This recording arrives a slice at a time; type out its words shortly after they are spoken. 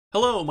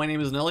Hello, my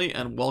name is Nelly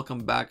and welcome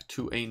back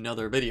to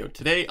another video.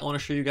 Today I want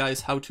to show you guys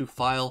how to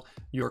file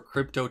your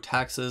crypto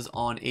taxes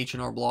on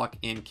H&R Block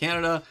in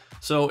Canada.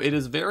 So it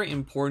is very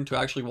important to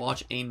actually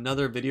watch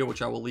another video,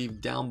 which I will leave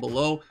down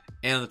below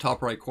and in the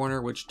top right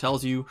corner, which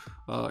tells you,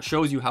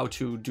 shows you how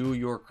to do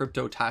your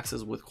crypto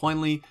taxes with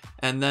Koinly.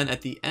 And then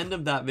at the end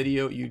of that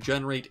video, you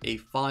generate a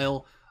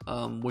file,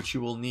 which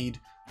you will need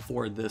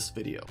for this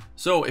video.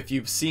 So if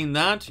you've seen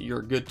that,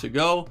 you're good to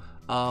go.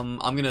 I'm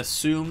going to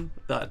assume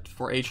that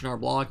for H&R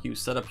Block, you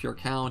set up your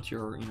account,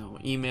 your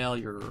email,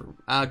 your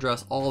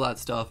address, all that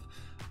stuff,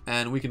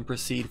 and we can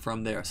proceed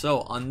from there.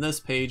 So on this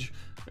page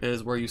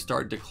is where you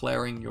start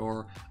declaring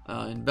your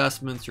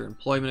investments, your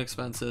employment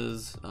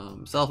expenses,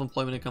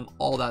 self-employment income,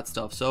 all that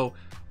stuff. So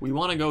we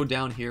want to go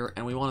down here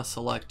and we want to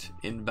select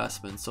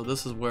investments. So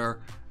this is where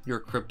your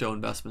crypto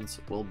investments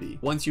will be.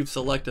 Once you've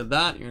selected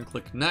that, you're going to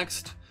click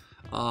next.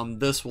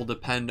 This will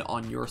depend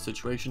on your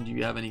situation. Do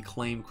you have any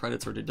claim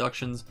credits or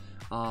deductions?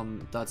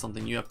 That's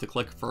something you have to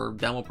click for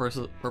demo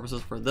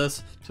purposes for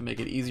this. To make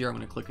it easier, I'm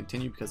going to click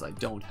continue because I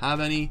don't have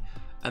any.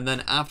 And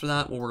then after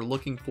that, what we're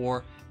looking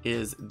for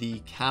is the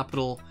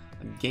capital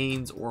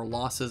gains or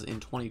losses in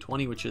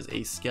 2020, which is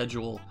a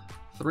schedule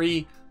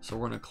 3. So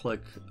we're going to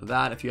click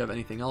that. If you have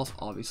anything else,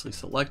 obviously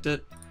select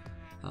it.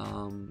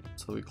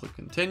 So we click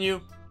continue.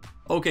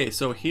 Okay,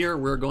 so here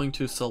we're going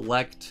to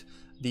select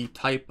the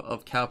type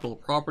of capital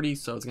property.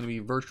 So it's going to be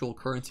virtual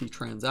currency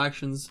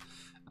transactions.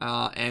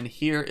 And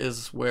here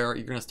is where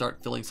you're going to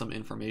start filling some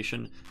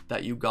information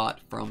that you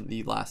got from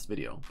the last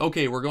video.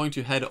 Okay, we're going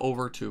to head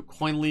over to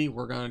Koinly.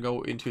 We're going to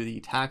go into the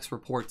tax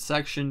report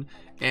section,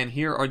 and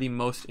here are the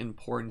most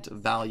important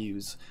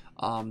values.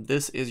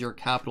 This is your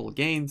capital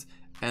gains,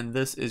 and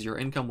this is your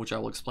income, which I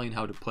will explain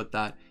how to put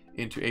that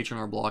into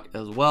H&R Block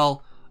as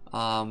well.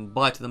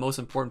 But the most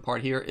important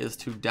part here is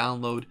to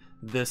download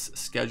this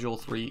Schedule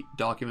 3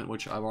 document,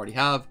 which I already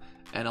have,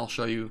 and I'll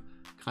show you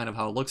kind of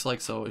how it looks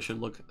like. So it should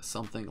look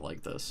something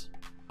like this.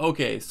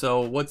 Okay,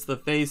 so what's the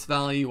face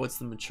value? What's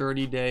the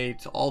maturity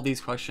date? All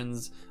these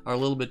questions are a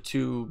little bit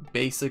too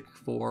basic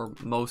for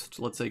most,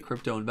 let's say,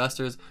 crypto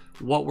investors.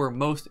 What we're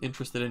most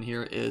interested in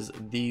here is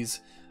these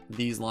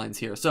lines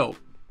here. So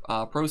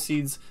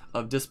proceeds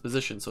of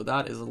disposition. So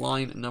that is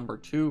line number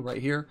 2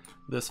 right here.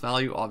 This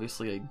value,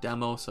 obviously a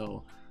demo,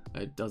 so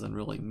it doesn't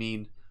really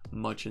mean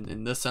much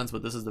in this sense,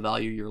 but this is the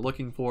value you're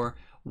looking for.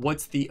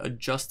 What's the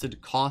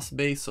adjusted cost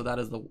base? So that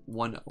is the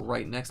one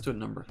right next to it,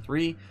 number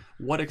 3.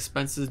 What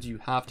expenses do you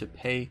have to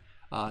pay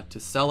to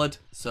sell it?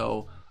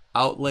 So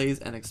outlays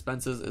and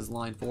expenses is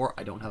line 4.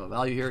 I don't have a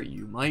value here,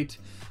 you might.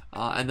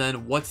 And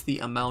then what's the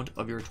amount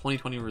of your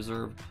 2020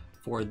 reserve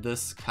for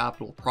this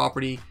capital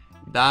property?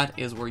 That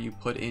is where you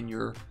put in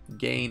your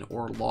gain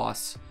or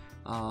loss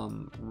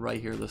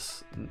right here,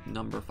 this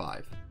number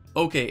 5.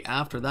 Okay,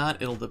 after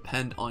that, it'll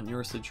depend on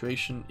your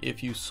situation.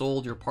 If you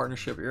sold your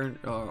partnership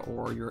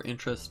or your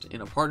interest in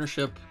a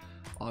partnership,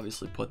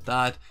 obviously put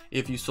that.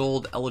 If you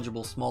sold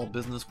eligible small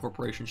business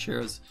corporation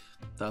shares,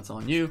 that's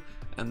on you.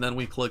 And then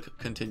we click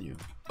continue.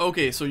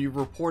 Okay, so you've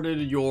reported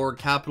your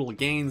capital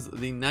gains.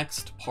 The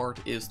next part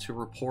is to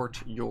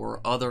report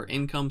your other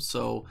income.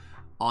 So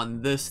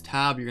on this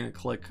tab, you're going to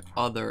click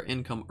other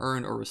income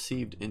earned or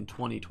received in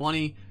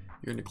 2020.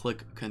 You're going to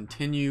click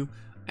continue.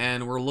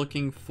 And we're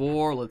looking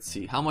for, let's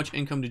see, how much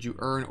income did you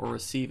earn or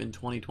receive in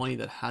 2020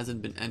 that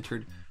hasn't been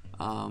entered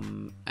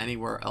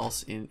anywhere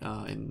else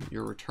in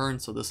your return.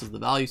 So this is the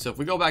value. So if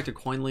we go back to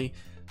Koinly,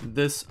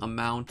 this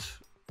amount,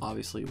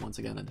 obviously, once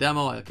again, a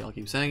demo, I'll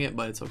keep saying it,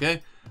 but it's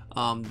okay.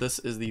 This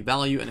is the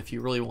value. And if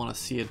you really want to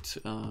see it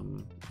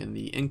in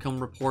the income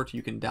report,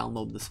 you can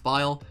download this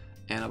file.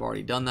 And I've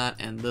already done that.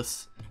 And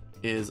this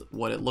is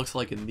what it looks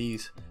like, and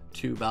these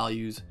two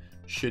values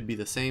should be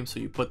the same. So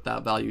you put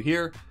that value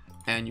here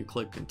and you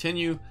click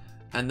continue,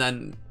 and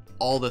then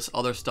all this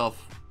other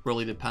stuff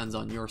really depends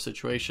on your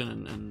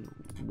situation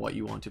and what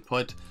you want to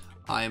put.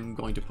 I'm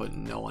going to put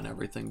no on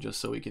everything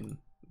just so we can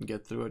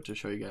get through it, to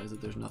show you guys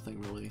that there's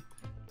nothing really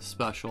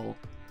special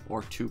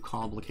or too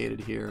complicated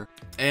here.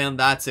 And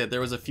that's it. There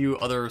was a few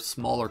other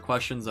smaller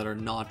questions that are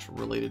not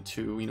related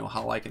to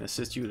how I can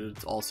assist you.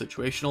 It's all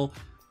situational.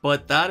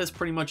 But that is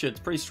pretty much it. It's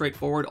pretty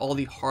straightforward. All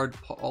the hard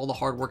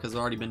work has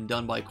already been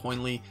done by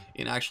Koinly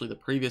in actually the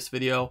previous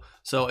video.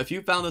 So if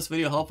you found this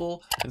video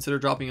helpful, consider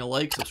dropping a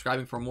like,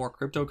 subscribing for more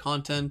crypto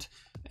content.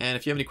 And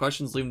if you have any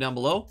questions, leave them down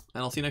below,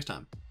 and I'll see you next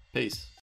time. Peace.